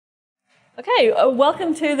Okay,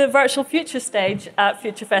 welcome to the virtual future stage at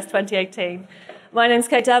FutureFest 2018. My name's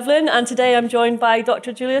Kate Devlin, and today I'm joined by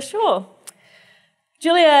Dr. Julia Shaw.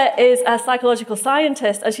 Julia is a psychological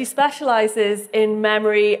scientist, and she specializes in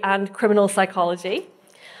memory and criminal psychology.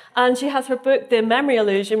 And she has her book, The Memory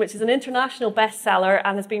Illusion, which is an international bestseller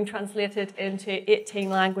and has been translated into 18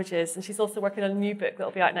 languages. And she's also working on a new book that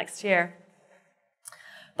will be out next year.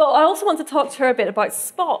 But I also want to talk to her a bit about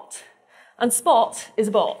Spot. And Spot is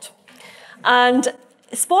a bot. And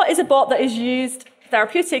Spot is a bot that is used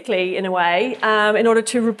therapeutically, in a way, in order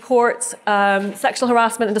to report sexual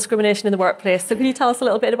harassment and discrimination in the workplace. So can you tell us a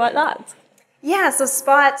little bit about that? Yeah, so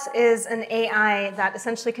Spot is an AI that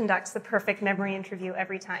essentially conducts the perfect memory interview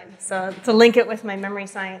every time. So to link it with my memory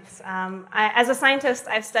science, as a scientist,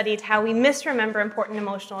 I've studied how we misremember important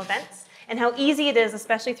emotional events and how easy it is,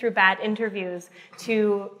 especially through bad interviews,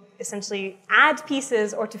 to essentially add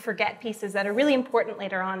pieces or to forget pieces that are really important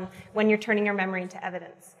later on when you're turning your memory into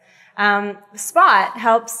evidence. Spot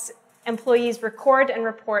helps employees record and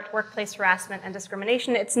report workplace harassment and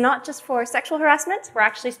discrimination. It's not just for sexual harassment. We're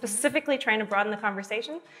actually specifically trying to broaden the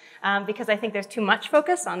conversation because I think there's too much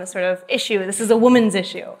focus on this sort of issue. This is a woman's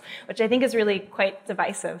issue, which I think is really quite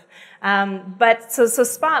divisive. So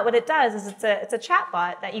Spot, what it does is it's a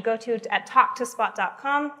chatbot that you go to at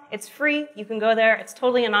talktospot.com. It's free. You can go there. It's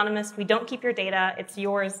totally anonymous. We don't keep your data. It's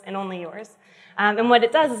yours and only yours. And what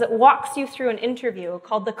it does is it walks you through an interview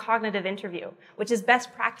called the cognitive interview, which is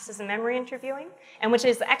best practices in memory interviewing, and which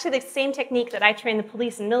is actually the same technique that I train the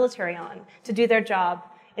police and military on to do their job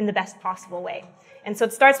in the best possible way. And so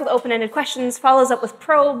it starts with open-ended questions, follows up with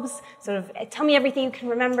probes, sort of tell me everything you can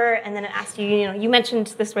remember, and then it asks you, you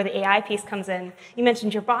mentioned this where the AI piece comes in. You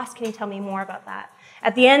mentioned your boss, can you tell me more about that?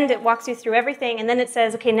 At the end, it walks you through everything, and then it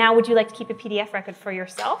says, okay, now would you like to keep a PDF record for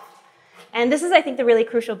yourself? And this is, I think, the really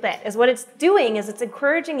crucial bit, is what it's doing is it's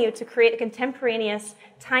encouraging you to create a contemporaneous,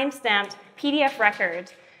 time-stamped PDF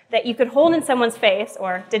record that you could hold in someone's face,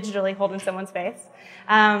 or digitally hold in someone's face,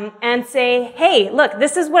 and say, hey, look,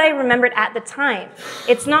 this is what I remembered at the time.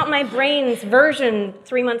 It's not my brain's version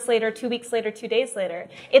 3 months later, 2 weeks later, 2 days later.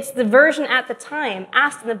 It's the version at the time,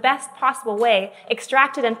 asked in the best possible way,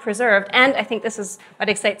 extracted and preserved, and I think this is what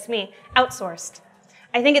excites me, outsourced.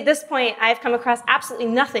 I think at this point, I've come across absolutely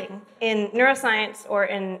nothing in neuroscience or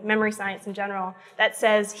in memory science in general that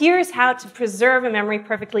says, here's how to preserve a memory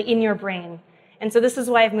perfectly in your brain. And so this is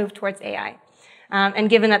why I've moved towards AI. And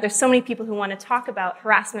given that there's so many people who want to talk about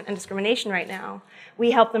harassment and discrimination right now,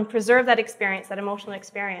 we help them preserve that experience, that emotional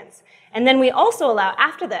experience. And then we also allow,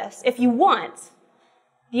 after this, if you want,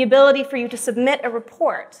 the ability for you to submit a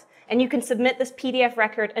report. And you can submit this PDF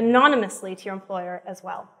record anonymously to your employer as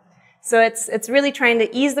well. So it's really trying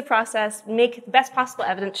to ease the process, make the best possible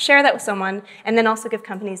evidence, share that with someone, and then also give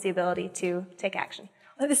companies the ability to take action.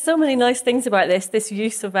 Well, there's so many nice things about this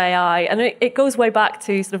use of AI, and it goes way back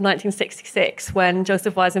to sort of 1966 when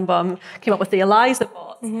Joseph Weizenbaum came up with the ELIZA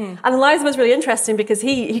bot. Mm-hmm. And ELIZA was really interesting because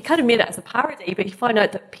he kind of made it as a parody, but he found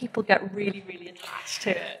out that people get really, really attached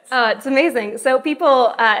to it. Oh, it's amazing. So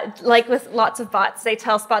people, like with lots of bots, they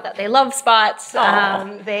tell Spot that they love Spot.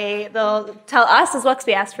 They'll tell us as well, because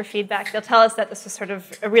we ask for feedback, they'll tell us that this was sort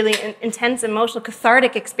of a really intense, emotional,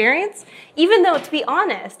 cathartic experience, even though, to be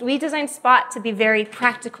honest, we designed Spot to be very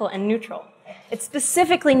practical and neutral. It's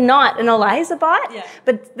specifically not an ELIZA bot,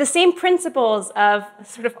 but the same principles of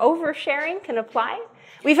sort of oversharing can apply.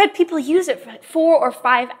 We've had people use it for like 4 or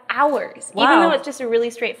 5 hours, even though it's just a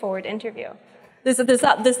really straightforward interview. There's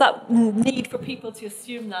that need for people to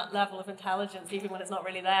assume that level of intelligence, even when it's not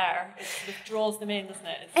really there. It sort of draws them in, doesn't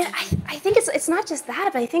it? And I think it's not just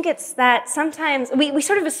that, but I think it's that sometimes we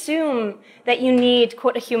sort of assume that you need,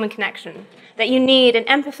 quote, a human connection, that you need an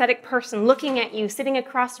empathetic person looking at you, sitting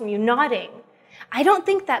across from you, nodding. I don't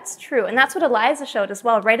think that's true, and that's what ELIZA showed as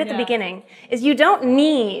well, right at the beginning, is you don't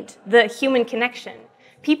need the human connection.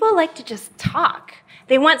 People like to just talk.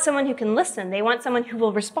 They want someone who can listen. They want someone who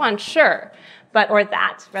will respond, sure, or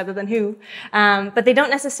that rather than who. But they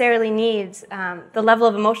don't necessarily need the level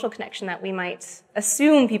of emotional connection that we might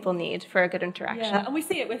assume people need for a good interaction. Yeah, and we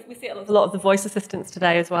see it with a lot of the voice assistants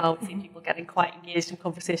today as well. We see people getting quite engaged in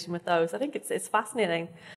conversation with those. I think it's fascinating.